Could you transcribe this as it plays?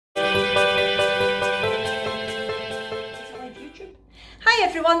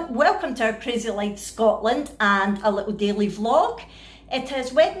everyone, welcome to our Crazy Life Scotland and a little daily vlog. It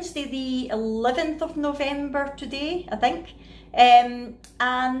is Wednesday the 11th of November today, I think, and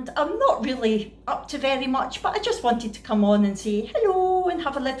I'm not really up to very much, but I just wanted to come on and say hello and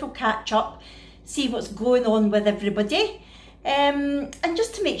have a little catch up, see what's going on with everybody, and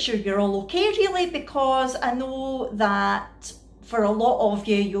just to make sure you're all okay really, because I know that for a lot of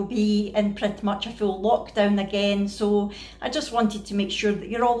you, you'll be in pretty much a full lockdown again. So I just wanted to make sure that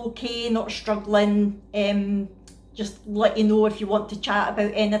you're all okay, not struggling. Just let you know if you want to chat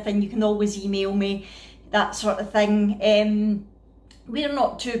about anything, you can always email me, that sort of thing. We're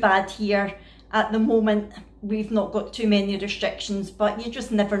not too bad here at the moment. We've not got too many restrictions, but you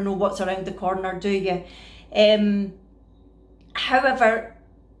just never know what's around the corner, do you? However,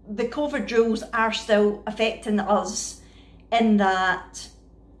 the COVID rules are still affecting us, in that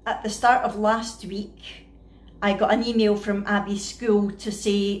at the start of last week I got an email from Abby's school to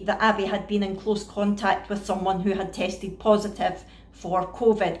say that Abby had been in close contact with someone who had tested positive for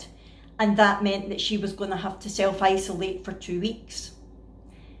COVID, and that meant that she was going to have to self-isolate for 2 weeks.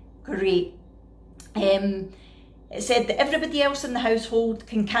 Great. It said that everybody else in the household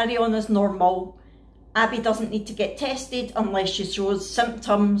can carry on as normal. Abby doesn't need to get tested unless she shows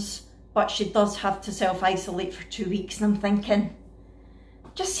symptoms, but she does have to self-isolate for 2 weeks. And I'm thinking,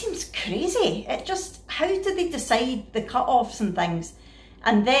 it just seems crazy. It just, how do they decide the cut-offs and things?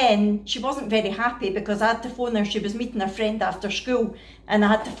 And then she wasn't very happy because I had to phone her. She was meeting her friend after school, and I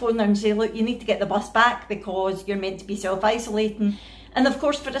had to phone her and say, look, you need to get the bus back because you're meant to be self-isolating. And of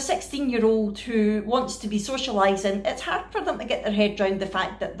course, for a 16-year-old who wants to be socialising, it's hard for them to get their head around the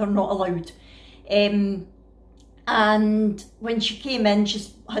fact that they're not allowed. And when she came in, she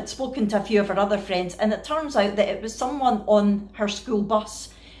had spoken to a few of her other friends, and it turns out that it was someone on her school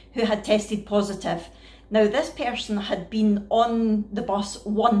bus who had tested positive. Now, this person had been on the bus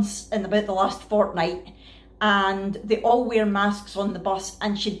once in about the last fortnight, and they all wear masks on the bus,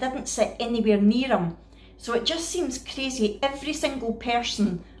 and she didn't sit anywhere near him. So it just seems crazy. Every single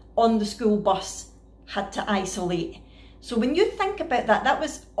person on the school bus had to isolate. So when you think about that, that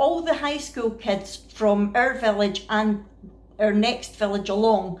was all the high school kids from our village and our next village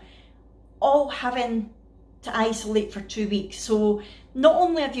along, all having to isolate for 2 weeks. So not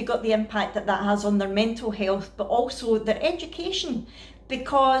only have you got the impact that that has on their mental health, but also their education,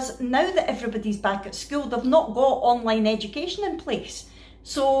 because now that everybody's back at school, they've not got online education in place.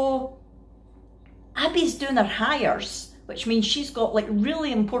 So Abby's doing her hires, which means she's got like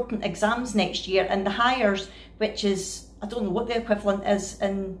really important exams next year, and the hires, which is, I don't know what the equivalent is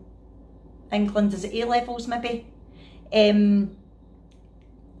in England, is it A-levels maybe?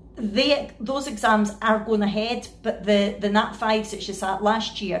 Those exams are going ahead, but the Nat 5s that she sat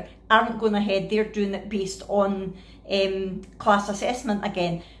last year aren't going ahead. They're doing it based on class assessment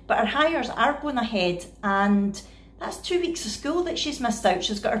again. But her hires are going ahead, and that's 2 weeks of school that she's missed out.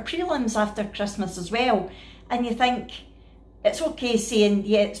 She's got her prelims after Christmas as well. And you think, it's okay saying,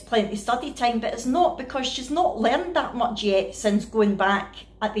 yeah, it's plenty study time, but it's not, because she's not learned that much yet since going back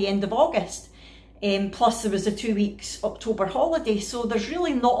at the end of August. Plus there was a 2 weeks October holiday, so there's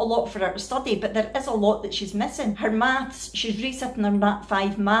really not a lot for her to study, but there is a lot that she's missing. Her maths, she's resitting her Nat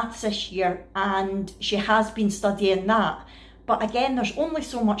 5 maths this year, and she has been studying that. But again, there's only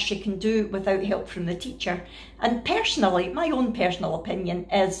so much she can do without help from the teacher. And personally, my own personal opinion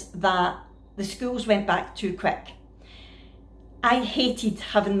is that the schools went back too quick. I hated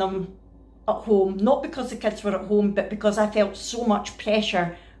having them at home, not because the kids were at home, but because I felt so much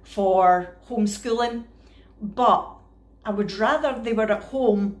pressure for homeschooling. But I would rather they were at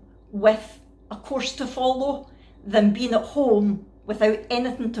home with a course to follow than being at home without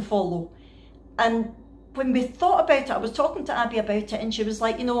anything to follow. And when we thought about it, I was talking to Abby about it, and she was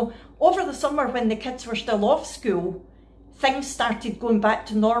like, you know, over the summer when the kids were still off school, things started going back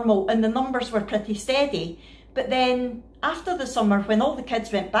to normal and the numbers were pretty steady. But then after the summer, when all the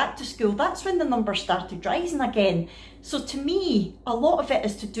kids went back to school, that's when the numbers started rising again. So to me, a lot of it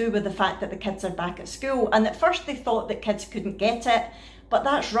is to do with the fact that the kids are back at school. And at first they thought that kids couldn't get it, but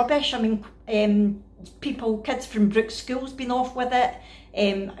that's rubbish. I mean, kids from Brooke's school's been off with it.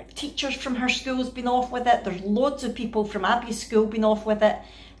 Teachers from her school's been off with it. There's loads of people from Abby's school been off with it.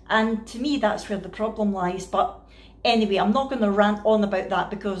 And to me, that's where the problem lies. But anyway, I'm not going to rant on about that,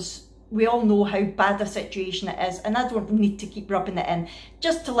 because we all know how bad a situation it is, and I don't need to keep rubbing it in.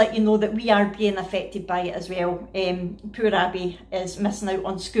 Just to let you know that we are being affected by it as well. Poor Abby is missing out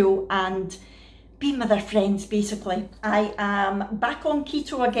on school and being with her friends, basically. I am back on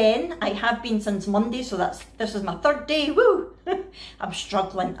keto again. I have been since Monday, so this is my 3rd day. Woo! I'm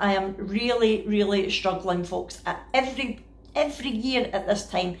struggling. I am really, really struggling, folks. At every every year at this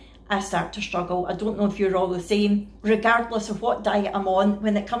time, I start to struggle. I don't know if you're all the same. Regardless of what diet I'm on,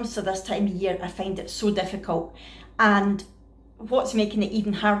 when it comes to this time of year, I find it so difficult. And what's making it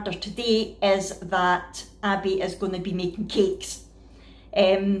even harder today is that Abby is going to be making cakes,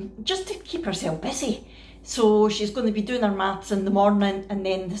 just to keep herself busy. So she's going to be doing her maths in the morning, and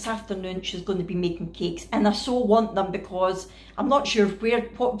then this afternoon she's going to be making cakes. And I so want them because I'm not sure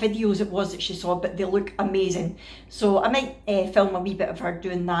what videos it was that she saw, but they look amazing. So I might film a wee bit of her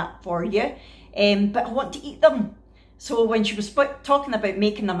doing that for you. But I want to eat them. So when she was talking about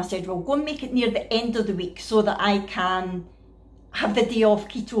making them, I said, well, go and make it near the end of the week so that I can have the day off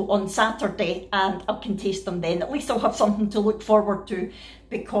keto on Saturday and I can taste them then. At least I'll have something to look forward to,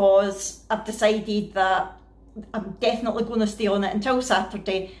 because I've decided that I'm definitely going to stay on it until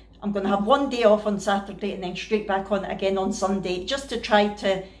Saturday. I'm going to have one day off on Saturday and then straight back on it again on Sunday, just to try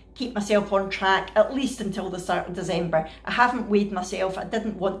to keep myself on track at least until the start of December. I haven't weighed myself. I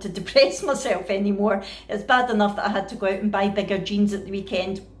didn't want to depress myself anymore. It's bad enough that I had to go out and buy bigger jeans at the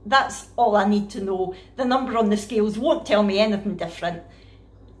weekend. That's all I need to know. The number on the scales won't tell me anything different.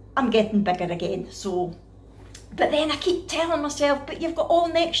 I'm getting bigger again, so. But then I keep telling myself, but you've got all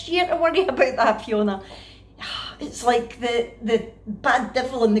next year to worry about that, Fiona. It's like the bad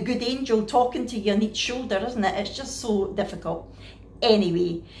devil and the good angel talking to you on each shoulder, isn't it? It's just so difficult.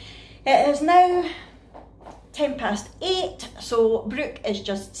 Anyway, it is now 8:10, so Brooke is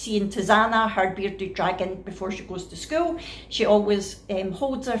just seeing Tizana, her bearded dragon, before she goes to school. She always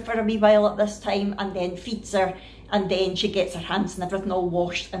holds her for a wee while at this time and then feeds her, and then she gets her hands and everything all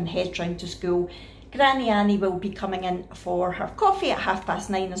washed and heads round to school. Granny Annie will be coming in for her coffee at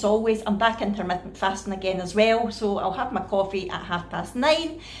 9:30 as always. I'm back intermittent fasting again as well, so I'll have my coffee at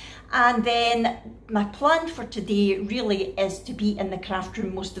 9:30. And then my plan for today really is to be in the craft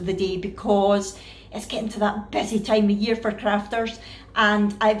room most of the day, because it's getting to that busy time of year for crafters.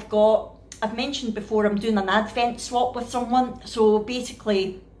 And I've mentioned before, I'm doing an advent swap with someone. So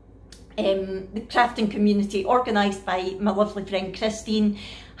basically, the crafting community organised by my lovely friend Christine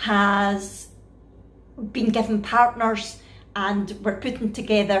has been given partners, and we're putting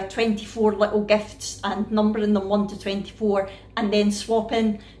together 24 little gifts and numbering them 1 to 24 and then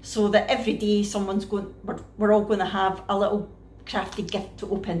swapping, so that every day we're all going to have a little crafty gift to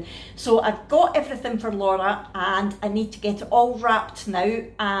open. So I've got everything for Laura, and I need to get it all wrapped now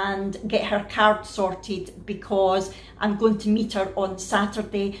and get her card sorted, because I'm going to meet her on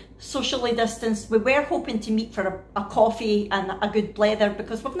Saturday, socially distanced. We were hoping to meet for a coffee and a good blether,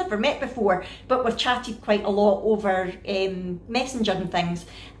 because we've never met before, but we've chatted quite a lot over Messenger and things,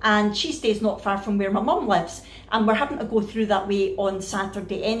 and she stays not far from where my mum lives, and we're having to go through that way on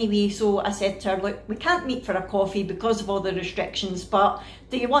Saturday anyway. So I said to her, look, we can't meet for a coffee because of all the restrictions, but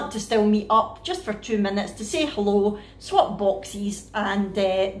do you want to still meet up just for 2 minutes to say hello, swap boxes, and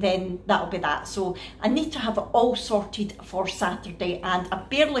then that'll be that. So I need to have it all sorted for Saturday, and I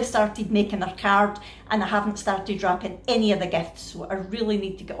barely started making her card, and I haven't started wrapping any of the gifts, so I really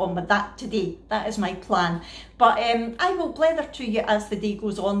need to get on with that today. That is my plan. But I will blether to you as the day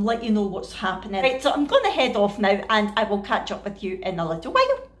goes on, let you know what's happening. Right, so I'm going to head off now, and I will catch up with you in a little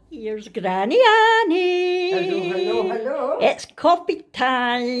while. Here's Granny Annie. Hello, hello, hello. It's coffee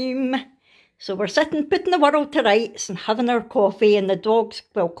time. So we're sitting, putting the world to rights and having our coffee, and the dogs,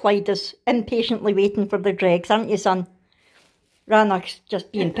 well, Clyde is impatiently waiting for the dregs, aren't you, son? Rannoch's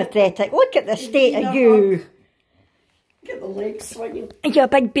just being pathetic. Look at the state of you. Get the legs swinging. Are you a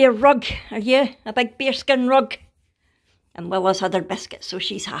big bear rug? Are you? A big bearskin rug? And Willa's had her biscuit, so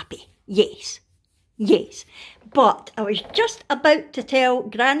she's happy. Yes. Yes. But I was just about to tell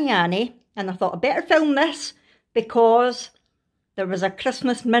Granny Annie, and I thought I better film this, because there was a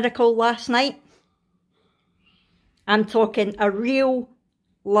Christmas miracle last night. I'm talking a real,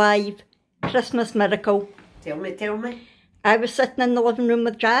 live Christmas miracle. Tell me, tell me. I was sitting in the living room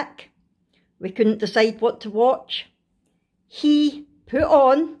with Jack. We couldn't decide what to watch. He put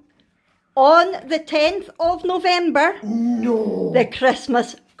on the 10th of November, No. the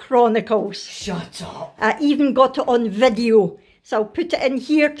Christmas Chronicles. Shut up. I even got it on video. So I'll put it in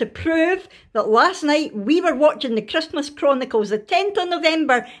here to prove that last night we were watching the Christmas Chronicles, the 10th of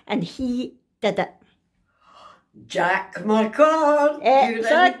November, and he did it. Jack, my God. It's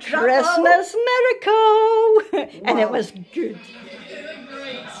a Christmas miracle. And it was good.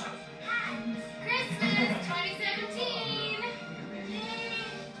 Christmas 2017.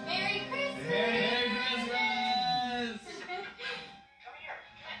 Merry Christmas. Merry Christmas.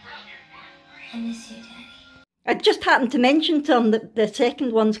 I miss you, Daddy. I just happened to mention to him that the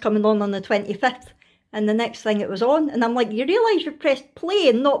second one's coming on the 25th. And the next thing it was on. And I'm like, you realise you pressed play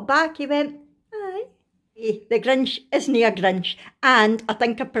and not back? He went, aye. The Grinch isn't a Grinch, and I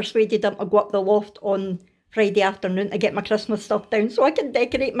think I persuaded him to go up the loft on Friday afternoon to get my Christmas stuff down so I can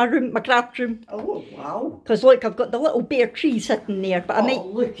decorate my room, my craft room. Oh, wow. Because look, I've got the little bare tree sitting there, but I might...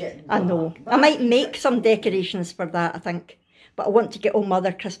 Look at that. I know. I might make some decorations for that, I think. But I want to get all my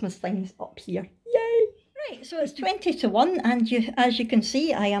other Christmas things up here. Yay! Right, so it's 20 to 1, and as you can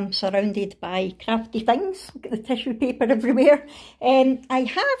see, I am surrounded by crafty things. Look at the tissue paper everywhere. I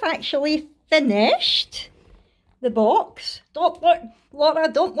have actually finished the box. Don't look, Laura,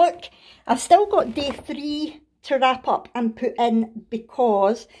 don't look. I've still got day 3 to wrap up and put in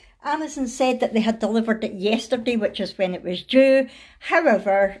because Amazon said that they had delivered it yesterday, which is when it was due.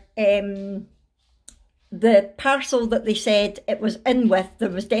 However, the parcel that they said it was in with, there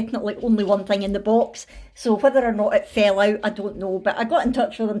was definitely only one thing in the box. So whether or not it fell out, I don't know. But I got in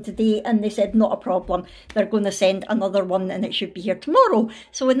touch with them today and they said not a problem. They're going to send another one and it should be here tomorrow.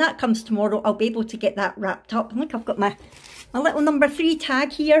 So when that comes tomorrow, I'll be able to get that wrapped up. And look, I've got my little number 3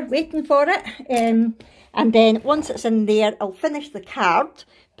 tag here waiting for it. And then once it's in there, I'll finish the card,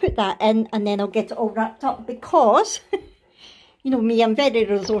 put that in, and then I'll get it all wrapped up because... You know me, I'm very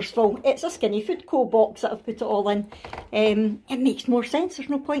resourceful. It's a Skinny Food Co box that I've put it all in. It makes more sense. There's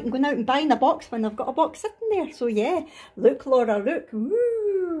no point in going out and buying a box when I've got a box sitting there. So yeah, look Laura, look.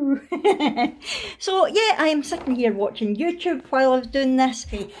 Woo! So yeah, I am sitting here watching YouTube while I was doing this.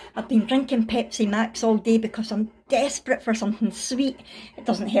 I've been drinking Pepsi Max all day because I'm desperate for something sweet. It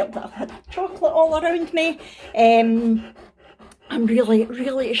doesn't help that I've had chocolate all around me. I'm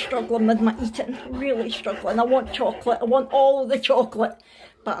really struggling with my eating, really struggling. I want chocolate, I want all the chocolate.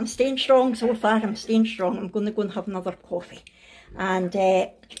 But I'm staying strong so far, I'm staying strong. I'm going to go and have another coffee. And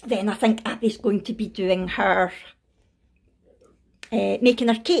then I think Abby's going to be doing her, making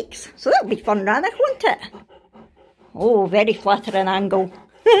her cakes. So that'll be fun, Rannick, won't it? Oh, very flattering angle.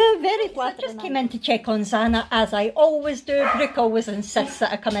 Very flattering. I just came in to check on Zana, as I always do. Brooke always insists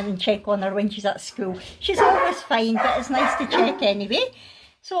that I come in and check on her when she's at school. She's always fine, but it's nice to check anyway.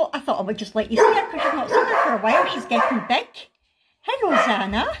 So I thought I would just let you see her, because you've not seen her for a while. She's getting big. Hello,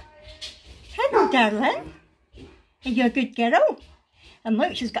 Zana. Hello, darling. Are you a good girl? And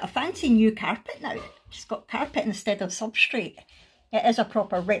look, she's got a fancy new carpet now. She's got carpet instead of substrate. It is a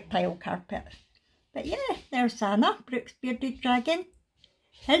proper reptile carpet. But yeah, there's Zana, Brooke's bearded dragon.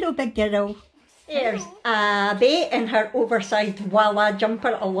 Hello, big girl. There's Abby in her oversized Voila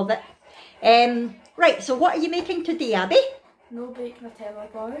jumper. I love it. Right, so what are you making today, Abby? No-bake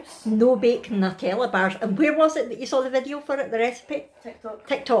Nutella bars. No-bake Nutella bars. And where was it that you saw the video for it, the recipe? TikTok.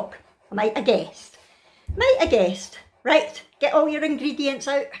 TikTok. I might have guessed. Might have guessed. Right, get all your ingredients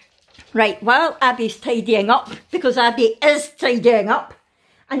out. Right, while Abby's tidying up, because Abby is tidying up,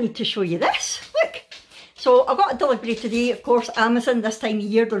 I need to show you this. Look. So I got a delivery today, of course, Amazon. This time of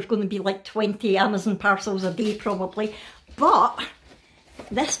year there's going to be like 20 Amazon parcels a day probably. But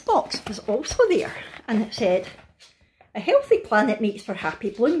this box was also there and it said, a healthy planet makes for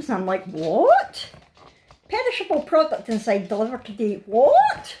happy blooms. And I'm like, what? Perishable product inside delivered today,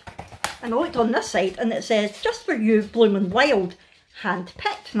 what? And I looked on this side and it says, just for you, Bloomin' Wild, hand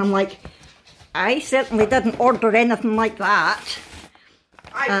picked. And I'm like, I certainly didn't order anything like that.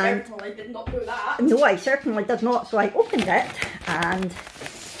 I certainly did not do that. No, I certainly did not. So I opened it and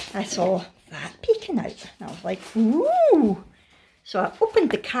I saw that peeking out. And I was like, ooh. So I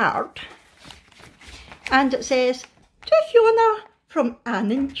opened the card and it says, to Fiona from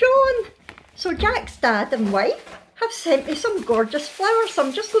Anne and John. So Jack's dad and wife have sent me some gorgeous flowers. So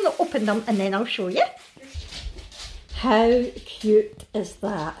I'm just going to open them and then I'll show you. How cute is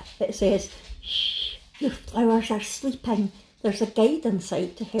that? It says, shh, your flowers are sleeping. There's a guide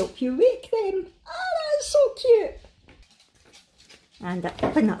inside to help you wake them. Oh, that's so cute. And I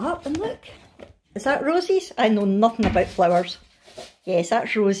open it up and look. Is that roses? I know nothing about flowers. Yes,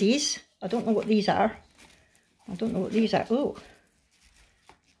 that's roses. I don't know what these are. I don't know what these are. Oh.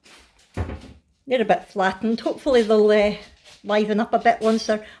 They're a bit flattened. Hopefully they'll liven up a bit once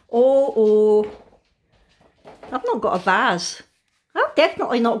they're... Oh. I've not got a vase. I've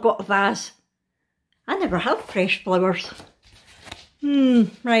definitely not got a vase. I never have fresh flowers.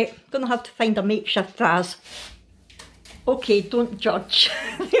 Right, gonna have to find a makeshift vase. Okay, don't judge.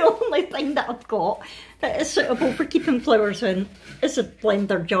 The only thing that I've got that is suitable for keeping flowers in is a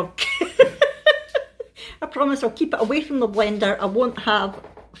blender jug. I promise I'll keep it away from the blender. I won't have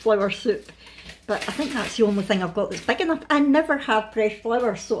flower soup. But I think that's the only thing I've got that's big enough. I never have fresh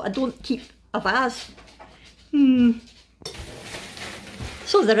flowers, so I don't keep a vase.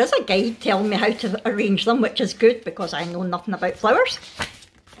 So there is a guide telling me how to arrange them, which is good because I know nothing about flowers.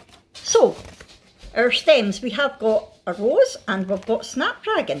 So, our stems, we have got a rose and we've got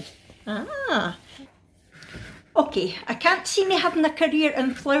snapdragon. Okay, I can't see me having a career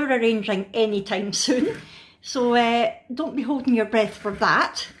in flower arranging anytime soon, so don't be holding your breath for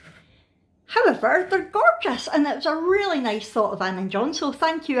that. However, they're gorgeous, and it was a really nice thought of Anne and John, so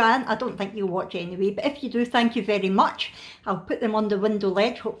thank you, Anne. I don't think you'll watch anyway, but if you do, thank you very much. I'll put them on the window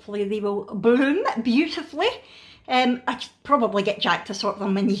ledge. Hopefully they will bloom beautifully. I could probably get Jack to sort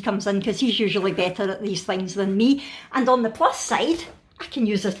them when he comes in, because he's usually better at these things than me. And on the plus side, I can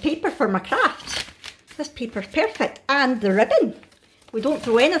use this paper for my crafts. This paper's perfect. And the ribbon. We don't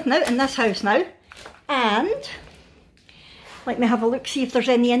throw anything out in this house now. And let me have a look, see if there's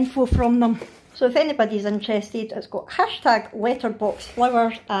any info from them. So if anybody's interested, it's got hashtag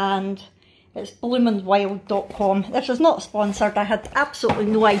letterboxflowers and it's bloomingwild.com. This is not sponsored. I had absolutely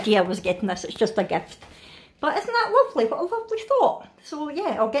no idea I was getting this. It's just a gift. But isn't that lovely? What a lovely thought. So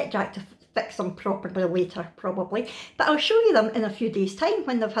yeah, I'll get Jack to fix them properly later, probably. But I'll show you them in a few days' time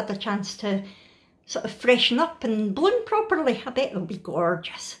when they've had a chance to sort of freshen up and bloom properly. I bet they'll be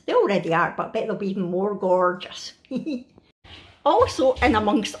gorgeous. They already are, but I bet they'll be even more gorgeous. Also, in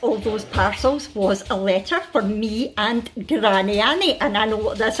amongst all those parcels was a letter for me and Granny Annie, and I know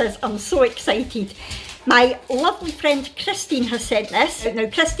what this is. I'm so excited. My lovely friend Christine has sent this. Now,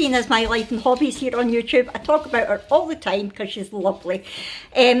 Christine is my life and hobbies here on YouTube. I talk about her all the time because she's lovely.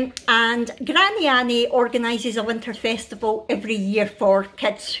 And Granny Annie organises a winter festival every year for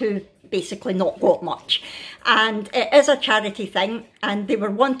kids who basically not got much, and it is a charity thing, and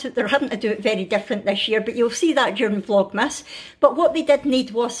they're having to do it very different this year, but you'll see that during Vlogmas. But what they did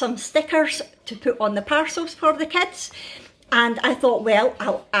need was some stickers to put on the parcels for the kids, and I thought, well,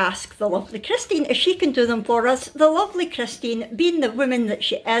 I'll ask the lovely Christine if she can do them for us. The lovely Christine, being the woman that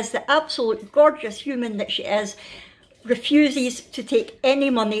she is, the absolute gorgeous human that she is, refuses to take any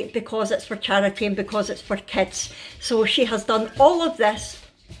money because it's for charity and because it's for kids. So she has done all of this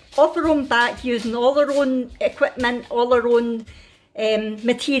off her own back, using all her own equipment, all her own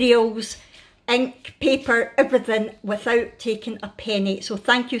materials, ink, paper, everything, without taking a penny. So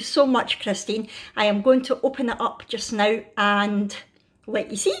thank you so much, Christine. I am going to open it up just now and let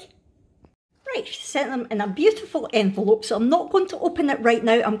you see. Right, she sent them in a beautiful envelope, so I'm not going to open it right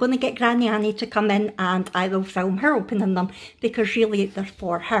now. I'm going to get Granny Annie to come in and I will film her opening them, because really they're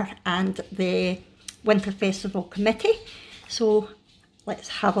for her and the Winter Festival Committee. So let's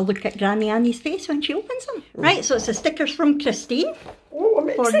have a look at Granny Annie's face when she opens them. Right, so it's the stickers from Christine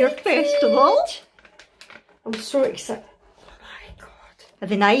for your festival. I'm so excited. Oh my God. Are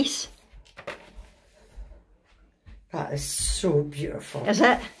they nice? That is so beautiful. Is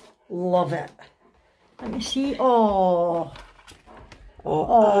it? Love it. Let me see. Oh,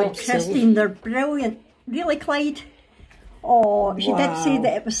 absolutely. Christine, they're brilliant. Really, Clyde? Oh, she did say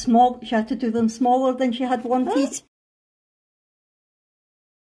that it was small. She had to do them smaller than she had wanted.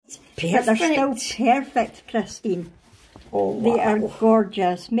 But they're still perfect, Christine. Oh, wow. They are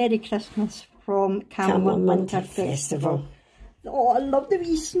gorgeous. Merry Christmas from Camelot Winter Festival. Oh, I love the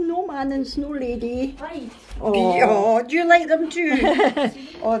wee snowman and snow lady. Hi. Oh, do you like them too?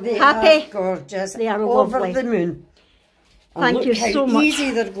 Oh, they Happy? are gorgeous. They are over lovely. the moon. Thank you so much. Easy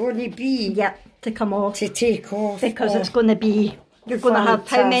they're going to be. Yep, to come off. To take off. Because it's going to be, you're going to have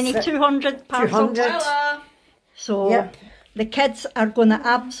how many? 200 parcels? 200. Hello. So Yep. the kids are going to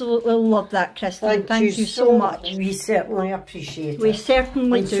absolutely love that, Christine. Thank you so much. We certainly appreciate it. We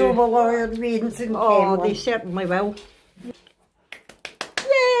certainly And do. so will our Waynes and Oh, Camelot. they certainly will.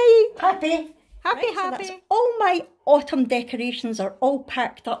 Yay! Happy? Happy, Right, so happy. that's- All my autumn decorations are all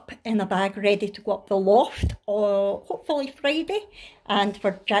packed up in a bag ready to go up the loft, or hopefully Friday, and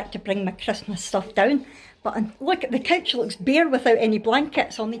for Jack to bring my Christmas stuff down. But look, the couch looks bare without any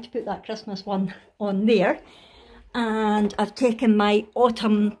blankets. I'll need to put that Christmas one on there. And I've taken my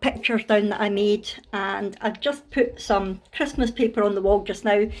autumn pictures down that I made, and I've just put some Christmas paper on the wall just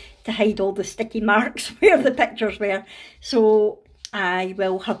now to hide all the sticky marks where the pictures were. So I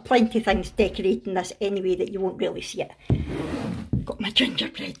will have plenty of things decorating this anyway that you won't really see it. Got my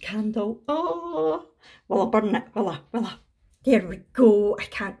gingerbread candle. Oh, will I burn it? Will I? There we go. I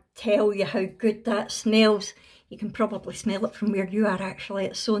can't tell you how good that smells. You can probably smell it from where you are actually.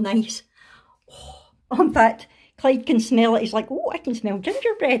 It's so nice. Oh, in fact, Clyde can smell it. He's like, oh, I can smell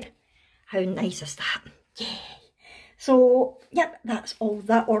gingerbread. How nice is that? Yeah. So, yep, that's all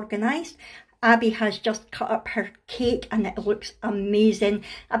that organised. Abby has just cut up her cake and it looks amazing.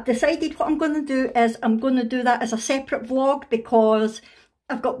 I've decided what I'm going to do is I'm going to do that as a separate vlog, because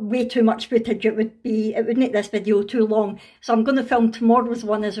I've got way too much footage. It would make this video too long. So I'm going to film tomorrow's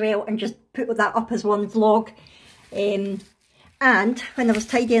one as well and just put that up as one vlog. And when I was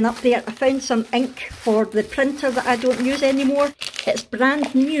tidying up there, I found some ink for the printer that I don't use anymore. It's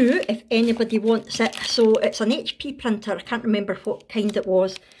brand new if anybody wants it. So it's an HP printer. I can't remember what kind it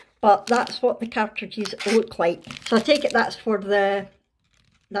was, but that's what the cartridges look like. So I take it that's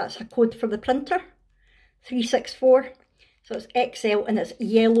a code for the printer, 364. So it's XL and it's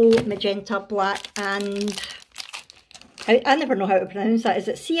yellow, magenta, black, and I never know how to pronounce that. Is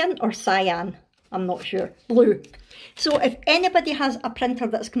it cyan or cyan? I'm not sure. Blue. So if anybody has a printer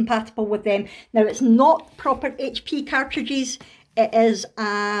that's compatible with them, now it's not proper HP cartridges, it is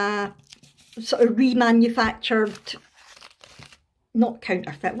a sort of remanufactured, not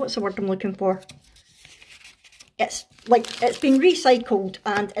counterfeit, what's the word I'm looking for? It's like, it's been recycled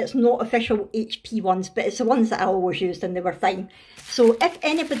and it's not official HP ones, but it's the ones that I always used and they were fine. So if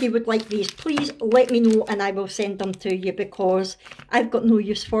anybody would like these, please let me know and I will send them to you, because I've got no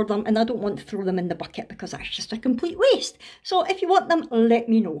use for them and I don't want to throw them in the bucket because that's just a complete waste. So if you want them, let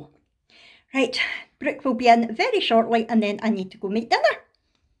me know. Right, Brooke will be in very shortly and then I need to go make dinner.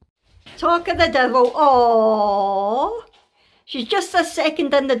 Talk of the devil, aww. She's just a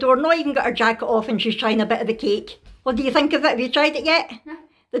second in the door, not even got her jacket off and she's trying a bit of the cake. What do you think of it? Have you tried it yet? No.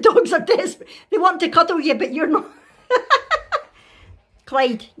 The dogs are desperate. They want to cuddle you, but you're not.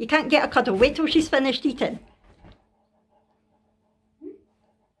 Clyde, you can't get a cuddle. Wait till she's finished eating.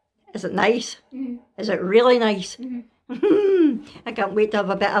 Is it nice? Is it really nice? I can't wait to have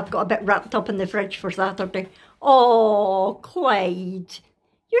a bit. I've got a bit wrapped up in the fridge for Saturday. Oh, Clyde,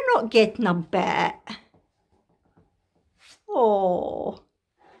 you're not getting a bit. Oh.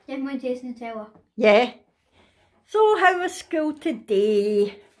 I'm going to taste Nutella. Yeah. So how was school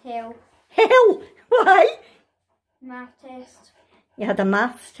today? Hell. Hell? Why? Math test. You had a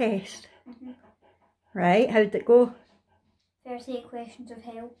maths test. Right, how did it go? 38 questions of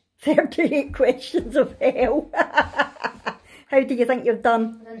hell. 38 questions of hell. How do you think you've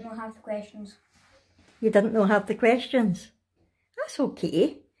done? I didn't know half the questions. You didn't know half the questions? That's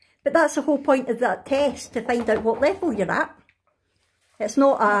okay. But that's the whole point of that test, to find out what level you're at. It's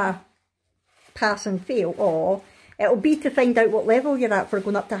not a pass and fail. Oh, it'll be to find out what level you're at for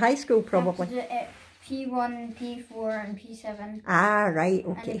going up to high school, probably. P1, P4 and P7. Ah, right,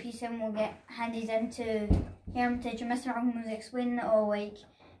 okay. And the P7 will get handed into Hermitage, and Mr. Malcolm was explaining it all like,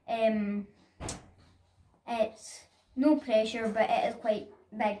 it's no pressure, but it is quite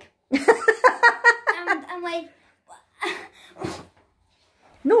big. And I'm like,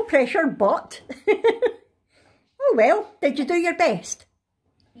 no pressure, but. Oh well, did you do your best?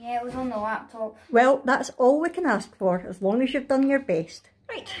 yeah, it was on the laptop. Well, that's all we can ask for, as long as you've done your best.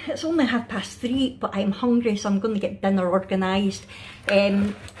 Right, it's only 3:30, but I'm hungry, so I'm going to get dinner organised.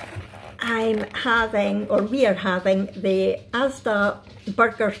 I'm having, or we are having, the Asda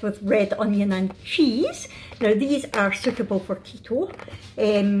burgers with red onion and cheese. Now these are suitable for keto,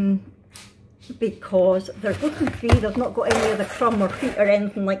 because they're gluten-free, they've not got any of the crumb or wheat or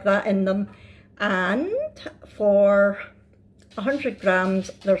anything like that in them. And for 100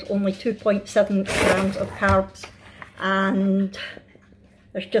 grams, there's only 2.7 grams of carbs, and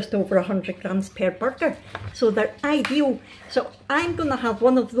there's just over 100 grams per burger. So they're ideal. So I'm going to have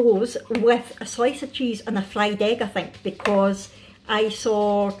one of those with a slice of cheese and a fried egg, I think, because I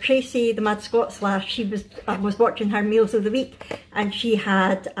saw Tracy, the Mad Scots lass, I was watching her meals of the week, and she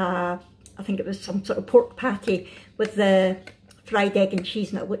had, I think it was some sort of pork patty with the fried egg and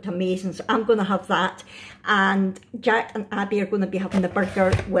cheese, and it looked amazing. So I'm going to have that. And Jack and Abby are going to be having the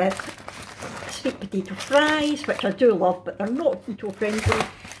burger with sweet potato fries, which I do love, but they're not keto friendly,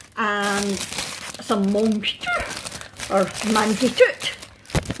 and some monster or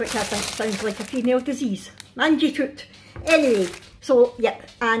manjitoot, which I think sounds like a female disease. Manjitoot. Anyway, so yep,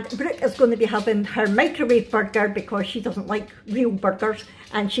 and Brooke is going to be having her microwave burger because she doesn't like real burgers,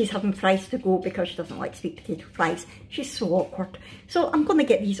 and she's having fries to go because she doesn't like sweet potato fries. She's so awkward. So I'm going to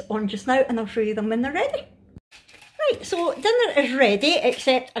get these on just now and I'll show you them when they're ready. Right, so dinner is ready,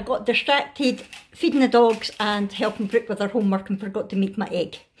 except I got distracted feeding the dogs and helping Brooke with her homework and forgot to make my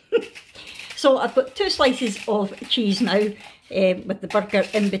egg. So I've got 2 slices of cheese now with the burger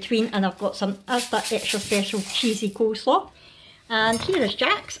in between, and I've got some Asda extra special cheesy coleslaw. And here is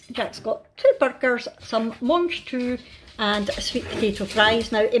Jack's. Jack's got 2 burgers, some Monge 2 and sweet potato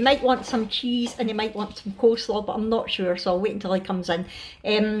fries. Now he might want some cheese and he might want some coleslaw, but I'm not sure, so I'll wait until he comes in.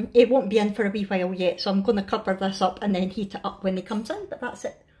 It won't be in for a wee while yet, so I'm going to cover this up and then heat it up when he comes in, but that's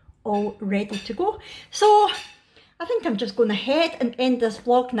it, all ready to go. So I think I'm just going to head and end this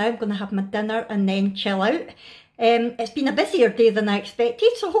vlog now. I'm going to have my dinner and then chill out. It's been a busier day than I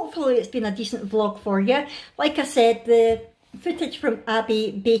expected, so hopefully it's been a decent vlog for you. Like I said, the footage from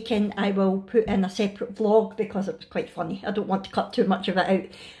Abby baking I will put in a separate vlog because it was quite funny. I don't want to cut too much of it out.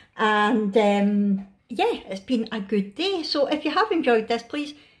 And yeah, it's been a good day. So if you have enjoyed this,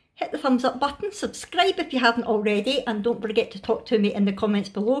 please hit the thumbs up button, subscribe if you haven't already, and don't forget to talk to me in the comments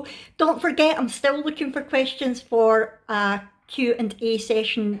below. Don't forget, I'm still looking for questions for a Q&A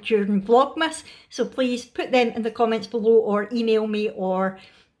session during Vlogmas, so please put them in the comments below or email me or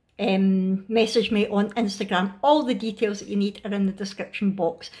message me on Instagram. All the details that you need are in the description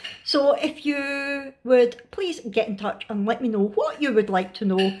box. So if you would please get in touch and let me know what you would like to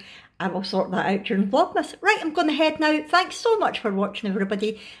know. I will sort that out during Vlogmas. Right, I'm going to head now. Thanks so much for watching,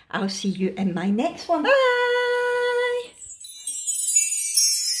 everybody. I'll see you in my next one. Bye!